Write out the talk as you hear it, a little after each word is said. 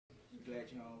glad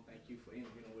you're home. Thank you for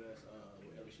interviewing with us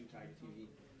with LSU Tiger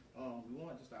TV. We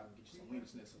wanted to stop and get you some winter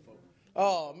snitzer for.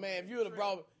 Oh man, if you would have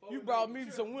brought me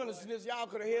some winter snitzer, y'all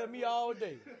could have held me all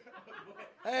day.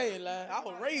 I ain't lying. I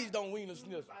was raised on winter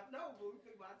snitzer. I know, but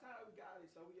by the time we got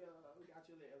it, so we got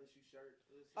your little LSU shirt.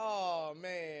 Oh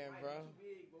man, bro. Too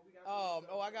big, but we got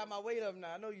I got my weight up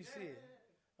now. I know you see it.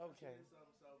 Okay.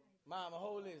 Mama,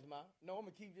 hold this, ma. No, I'm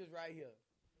gonna keep this right here.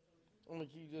 Got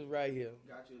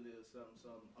you a little something.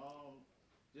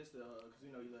 Just because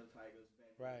you know you love the Tigers.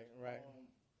 Right.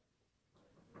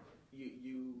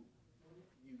 You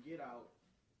get out.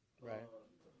 Right.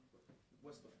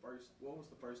 What was the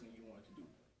first thing you wanted to do?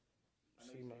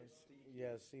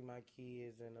 See my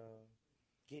kids and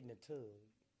get in the tub.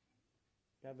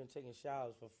 I've been taking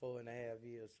showers for 4.5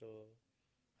 years, so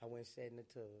I went and sat in the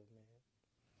tub, man.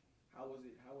 How was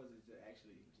it to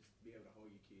actually just be able to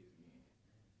hold your kids again?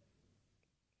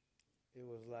 It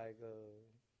was like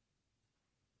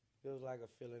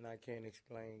a feeling I can't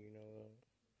explain, you know.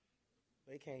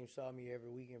 They came saw me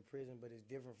every week in prison, but it's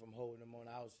different from holding them on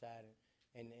the outside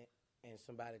and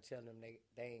somebody telling them they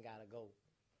ain't gotta go,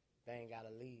 they ain't gotta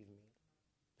leave me.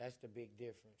 That's the big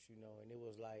difference, you know. And it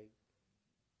was like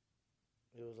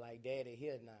Daddy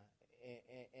here now,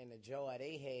 and the joy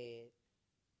they had,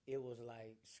 it was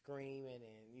like screaming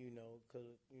and you know,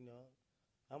 'cause you know,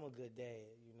 I'm a good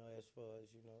dad, you know, as far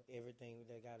as you know everything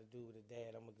that got to do with a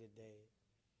dad. I'm a good dad.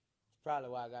 It's probably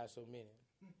why I got so many.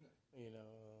 You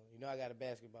know, I got a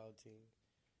basketball team,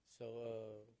 so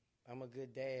I'm a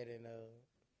good dad, and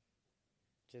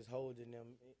just holding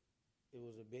them, it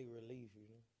was a big relief, you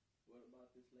know. What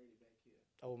about this lady back here?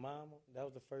 Oh, mama, that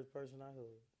was the first person I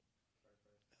hugged.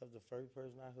 That was the first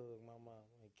person I hugged, my mom,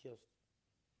 and kissed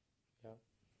her. Yeah.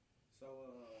 So,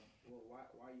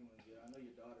 why you want to get? I know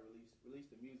your daughter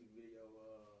released a music video,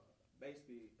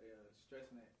 basically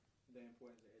stressing the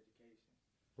importance of education.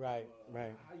 Right.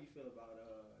 How you feel about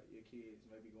your kids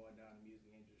maybe going down the music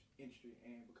industry,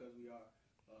 and because we are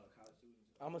college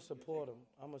students? I'ma support them.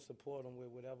 I'ma support them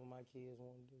with whatever my kids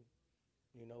want to do.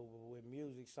 You know, with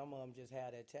music, some of them just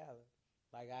have that talent.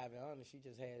 Like Ivan, she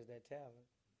just has that talent.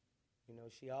 You know,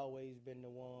 she always been the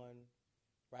one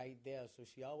right there. So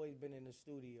she always been in the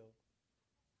studio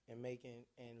and making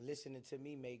and listening to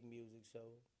me make music. So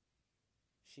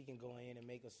she can go in and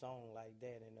make a song like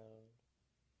that. And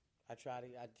I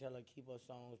tell her keep her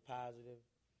songs positive,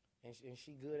 and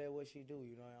she good at what she do.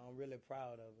 You know, I'm really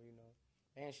proud of her. You know,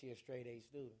 and she a straight A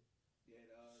student.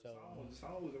 Yeah, the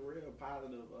song was a real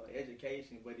positive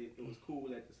education, but it was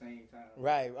cool at the same time.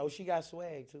 Right. Oh, she got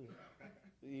swag too.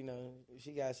 You know,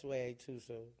 she got swag too.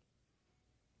 So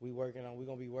we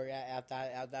gonna be working after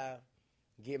I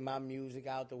get my music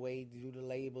out the way, do the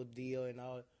label deal and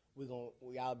all.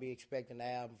 Y'all be expecting the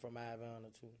album from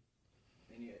Ivana too.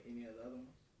 Any other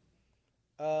ones?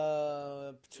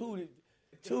 Tootie.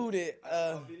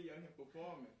 Video him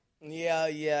performing. Yeah.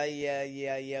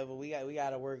 But we got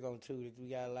to work on Tootie. We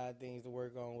got a lot of things to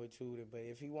work on with Tootie. But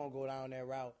if he won't go down that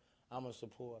route, I'm gonna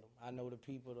support him. I know the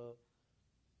people to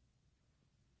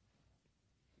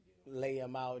lay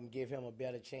him out and give him a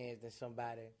better chance than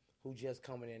somebody who just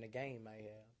coming in the game might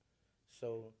have.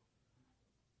 So,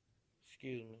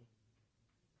 excuse me.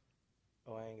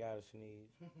 Oh, I ain't got to sneeze.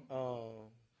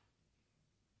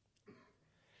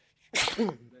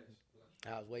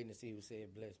 I was waiting to see who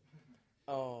said bless me.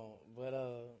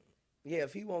 Yeah,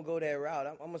 if he won't go that route,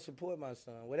 I'm going to support my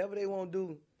son. Whatever they won't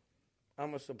do, I'm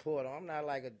going to support him. I'm not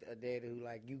like a daddy who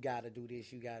like, you got to do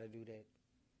this, you got to do that.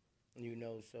 You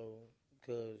know, so,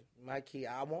 because my kid,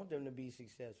 I want them to be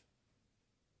successful.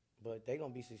 But they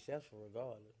going to be successful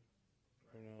regardless.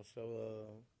 You know, so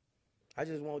I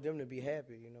just want them to be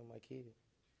happy, you know, my kids.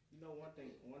 You know, one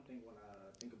thing when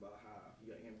I think about how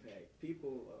your impact,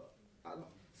 people,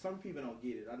 some people don't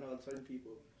get it. I know certain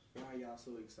people, why y'all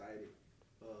so excited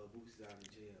Boosie's out of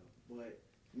jail? But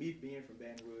me being from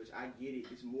Baton Rouge, I get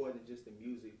it. It's more than just the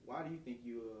music. Why do you think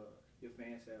your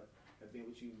fans have been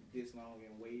with you this long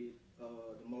and waited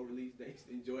the more release dates?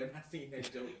 Enjoyed. I seen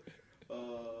that joke.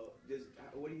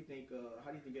 What do you think?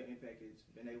 How do you think your impact has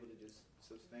been able to just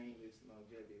sustain this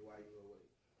longevity while you were away?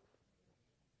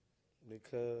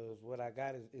 Because what I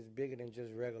got is bigger than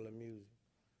just regular music.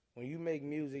 When you make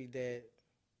music that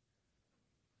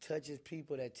touches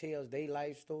people, that tells their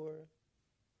life story,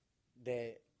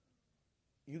 that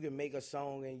you can make a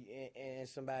song and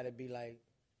somebody be like,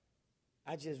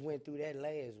 I just went through that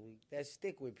last week. That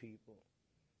stick with people.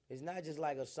 It's not just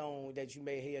like a song that you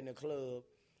may hear in the club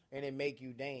and it make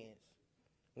you dance.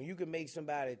 When you can make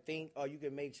somebody think or you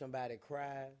can make somebody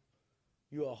cry,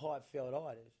 you're a heartfelt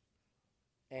artist.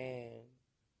 And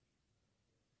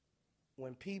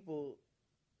when people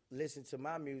listen to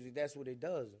my music, that's what it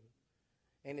does.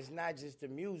 And it's not just the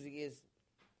music,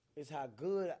 it's how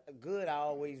good I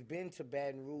always been to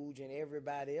Baton Rouge and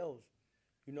everybody else.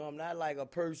 You know, I'm not like a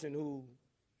person who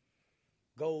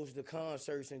goes to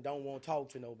concerts and don't want to talk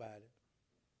to nobody.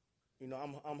 You know,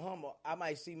 I'm humble. I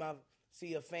might see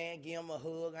a fan, give him a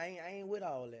hug. I ain't with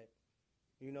all that.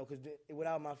 You know, because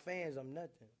without my fans, I'm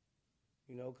nothing.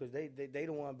 You know, because they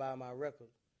the one buy my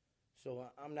records. So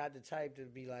I'm not the type to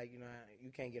be like, you know,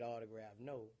 you can't get autographed.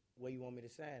 No, where you want me to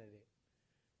sign it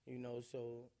at? You know,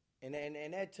 so and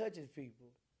that touches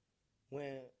people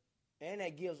and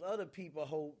that gives other people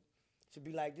hope to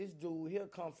be like, this dude, he'll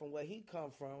come from where he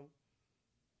come from.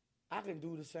 I can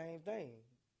do the same thing.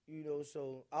 You know,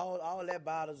 so all that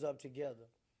bottles up together,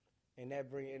 and that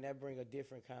bring a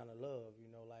different kind of love. You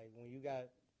know, like when you got,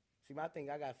 I think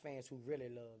I got fans who really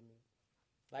love me.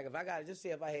 Like if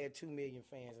I had 2 million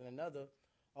fans and another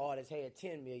artist had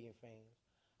 10 million fans,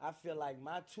 I feel like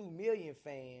my 2 million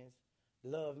fans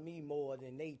love me more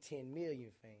than they 10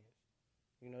 million fans.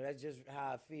 You know, that's just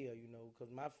how I feel. You know,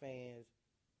 because my fans,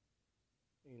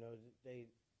 you know, they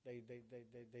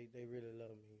really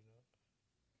love me. You know.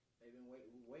 They've been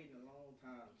waiting a long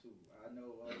time too. I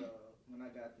know when I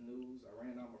got the news, I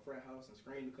ran out my frat house and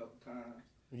screamed a couple times.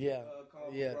 Yeah.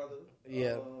 Called my brother.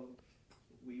 Yeah.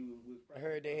 We I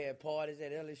heard they had parties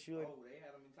at LSU. Oh, they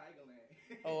had them in Tigerland.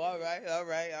 Oh, all right.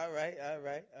 Yeah.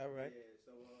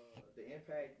 So the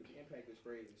impact is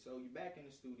crazy. So you're back in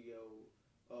the studio.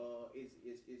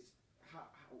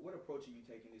 What approach are you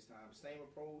taking this time? Same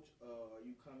approach? Are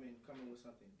you coming with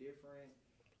something different?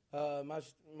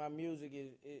 My music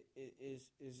is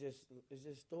just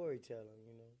storytelling,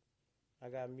 you know. I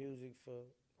got music for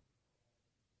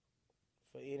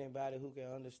anybody who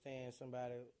can understand,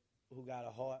 somebody who got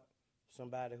a heart,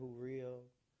 somebody who real,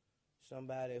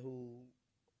 somebody who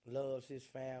loves his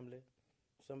family,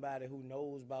 somebody who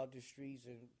knows about the streets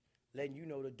and letting you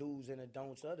know the do's and the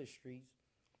don'ts of the streets,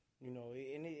 you know.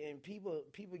 And people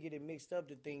get it mixed up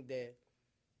to think that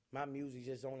my music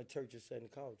just only touches a certain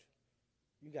culture.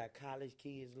 You got college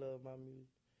kids love my music.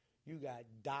 You got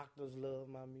doctors love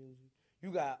my music.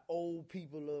 You got old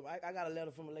people love. I got a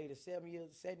letter from a lady 70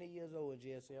 years old in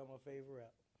jail saying I'm my favorite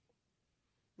rapper.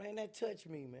 Man, that touched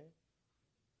me, man.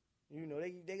 You know,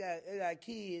 they got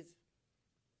kids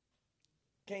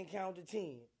can't count to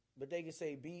 10, but they can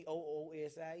say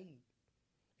BOOSIE,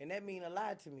 and that mean a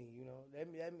lot to me. You know,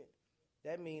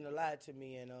 that mean a lot to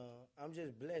me, and I'm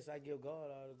just blessed. I give God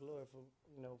all the glory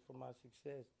for my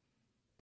success.